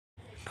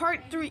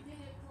part three.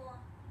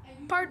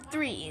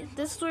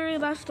 This is where we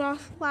left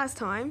off last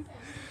time.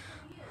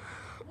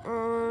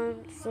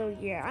 So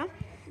yeah,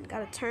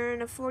 gotta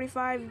turn a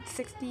 45,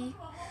 60.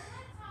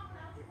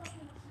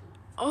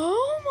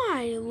 Oh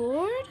my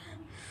lord.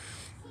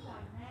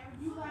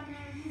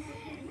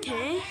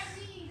 Okay.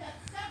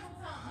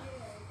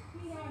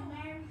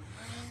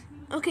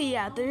 Okay,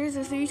 yeah, there is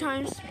a 3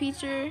 times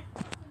feature.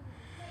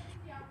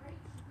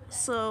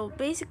 So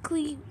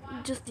basically,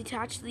 just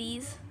detach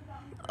these.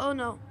 Oh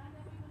no.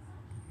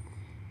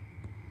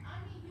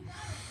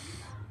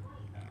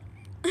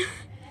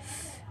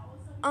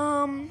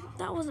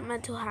 That wasn't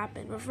meant to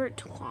happen. Revert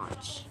to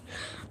launch.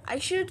 I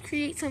should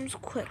create some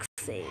quick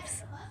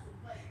saves.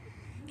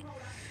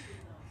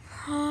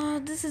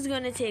 This is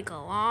gonna take a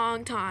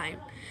long time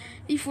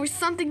before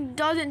something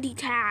doesn't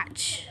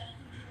detach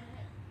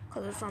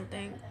because of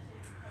something.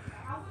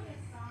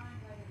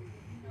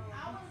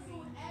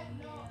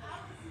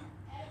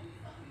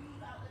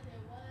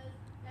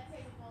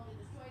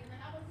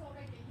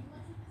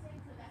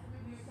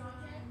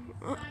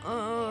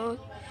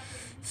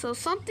 So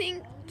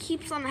something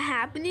keeps on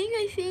happening,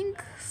 I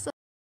think. So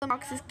the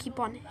boxes keep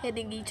on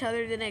hitting each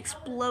other, then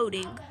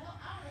exploding.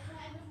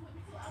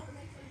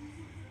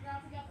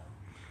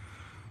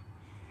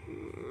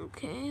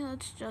 Okay,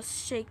 let's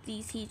just shake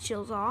these heat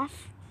shields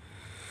off.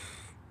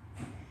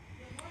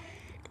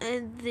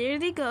 And there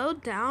they go,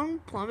 down,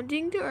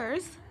 plummeting to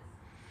Earth.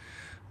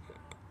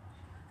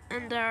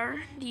 And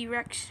our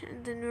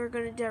direction, then we're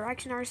going to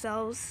direction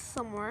ourselves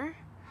somewhere.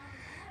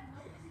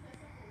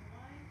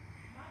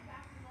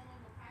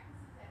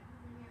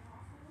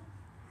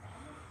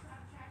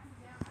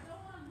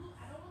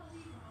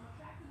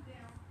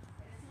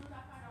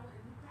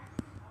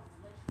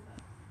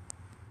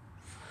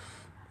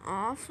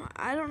 Off.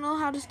 I don't know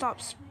how to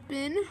stop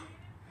spin.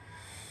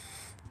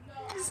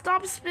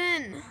 Stop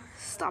spin.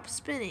 Stop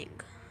spinning.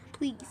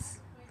 Please.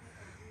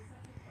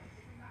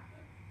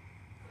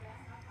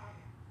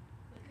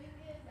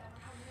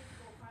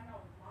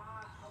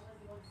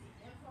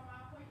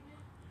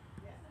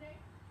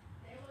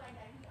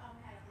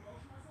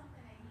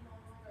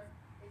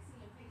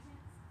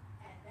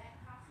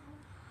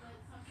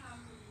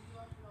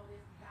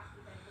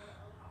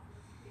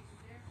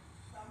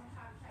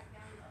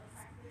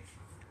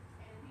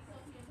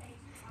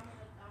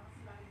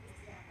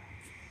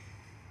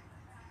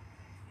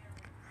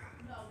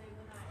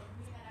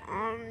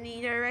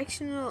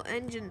 Omnidirectional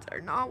engines are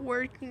not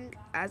working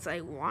as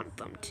I want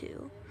them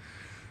to.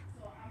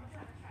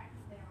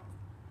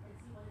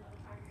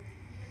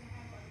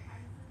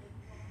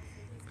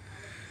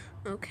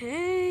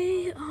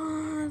 Okay,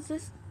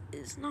 this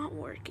is not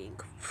working.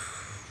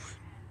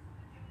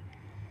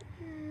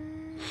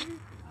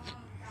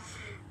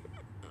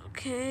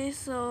 Okay,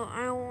 so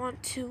I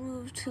want to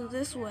move to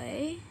this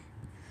way,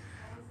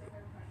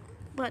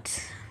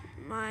 but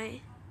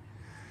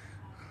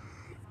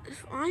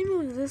if I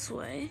move this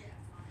way,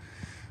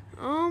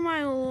 oh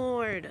my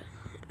lord,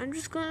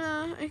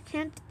 I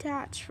can't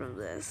detach from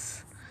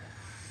this.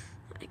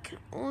 I can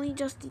only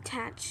just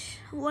detach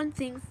one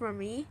thing from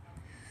me.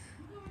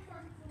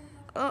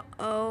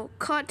 Uh-oh,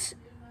 cut.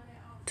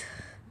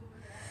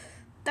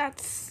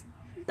 That's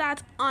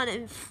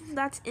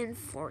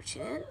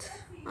unfortunate.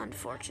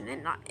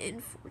 Unfortunate, not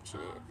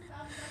unfortunate.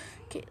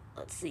 Okay,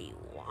 let's see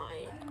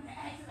why.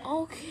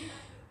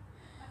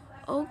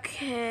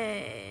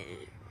 Okay.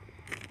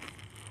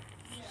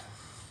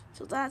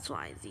 So that's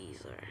why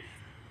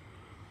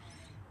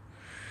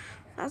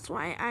that's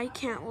why I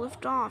can't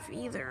lift off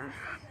either.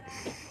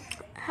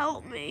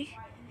 Help me.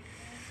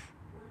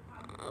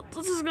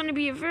 This is gonna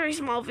be a very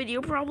small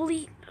video,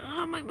 probably.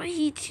 My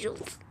heat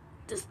shields.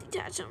 Just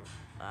detach them.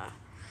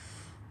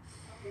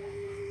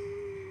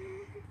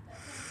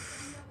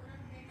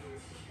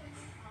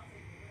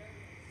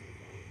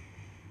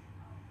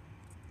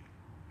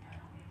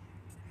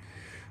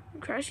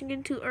 I'm crashing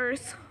into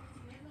Earth.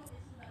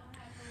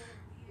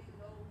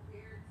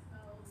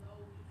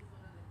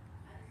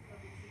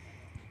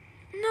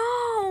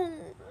 No!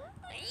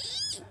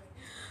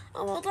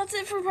 Oh well, that's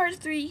it for part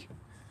 3.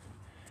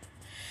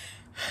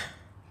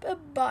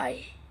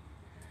 Bye-bye.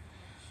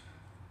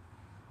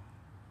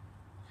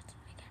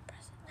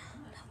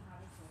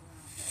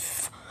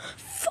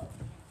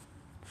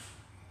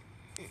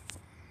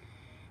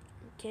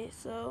 Okay,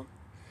 so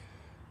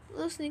a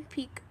little sneak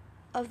peek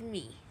of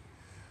me.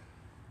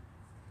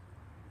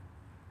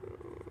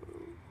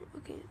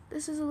 Okay,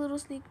 this is a little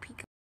sneak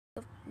peek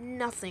of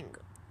nothing.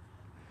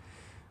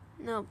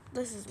 No,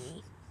 this is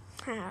me.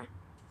 Haha.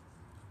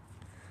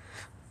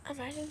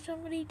 Imagine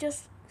somebody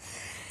just...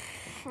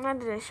 Why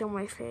did I show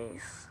my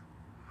face?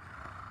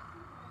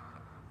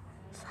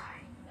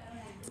 Sorry.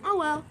 Oh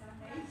well.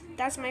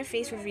 That's my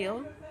face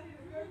reveal.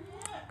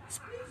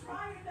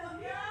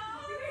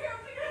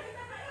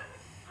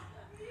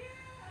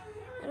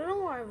 I don't know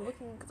why I'm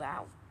looking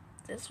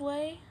this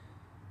way.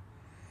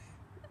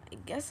 I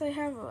guess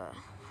I'm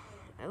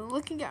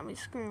looking at my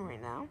screen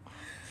right now.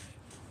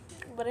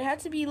 But I had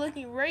to be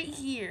looking right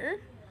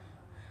here,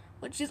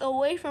 which is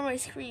away from my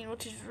screen,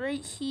 which is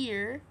right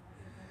here.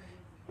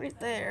 right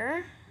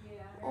there,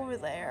 over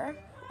there,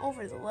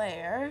 over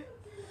there,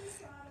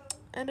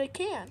 and I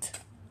can't,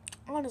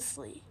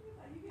 honestly.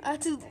 I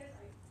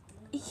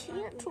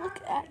can't look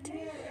at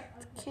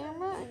the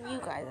camera and you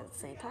guys at the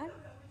same time.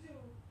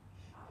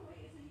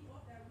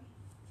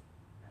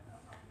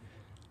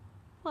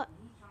 What?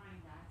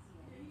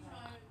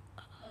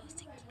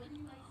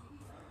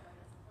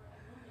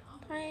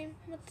 Time?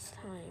 What's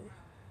time?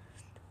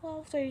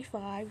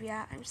 12:35.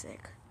 Yeah, I'm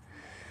sick.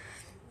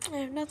 I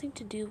have nothing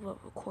to do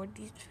but record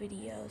these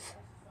videos.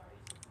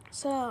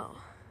 So,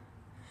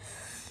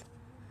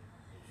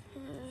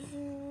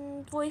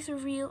 voice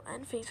reveal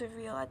and face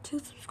reveal at 2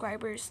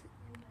 subscribers.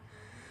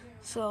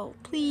 So,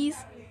 please,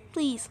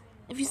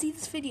 if you see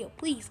this video,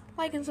 please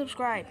like and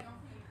subscribe.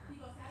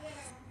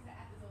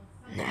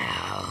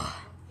 Now.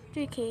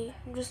 JK,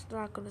 I'm just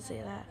not gonna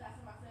say that.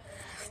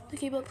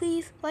 Okay, but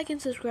please like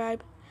and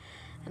subscribe,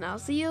 and I'll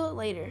see you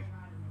later.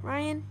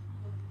 Ryan,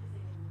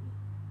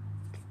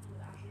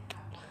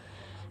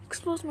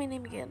 expose my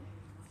name again.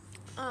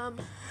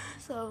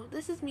 So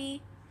this is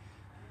me,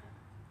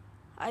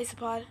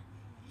 Isopod,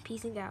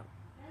 peacing out.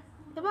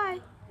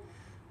 Bye-bye.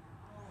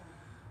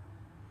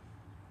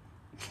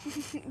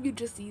 You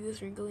just see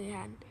this wrinkle in your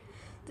hand.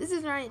 This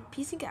is Ryan,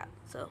 peacing out.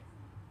 So,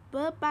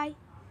 bye-bye.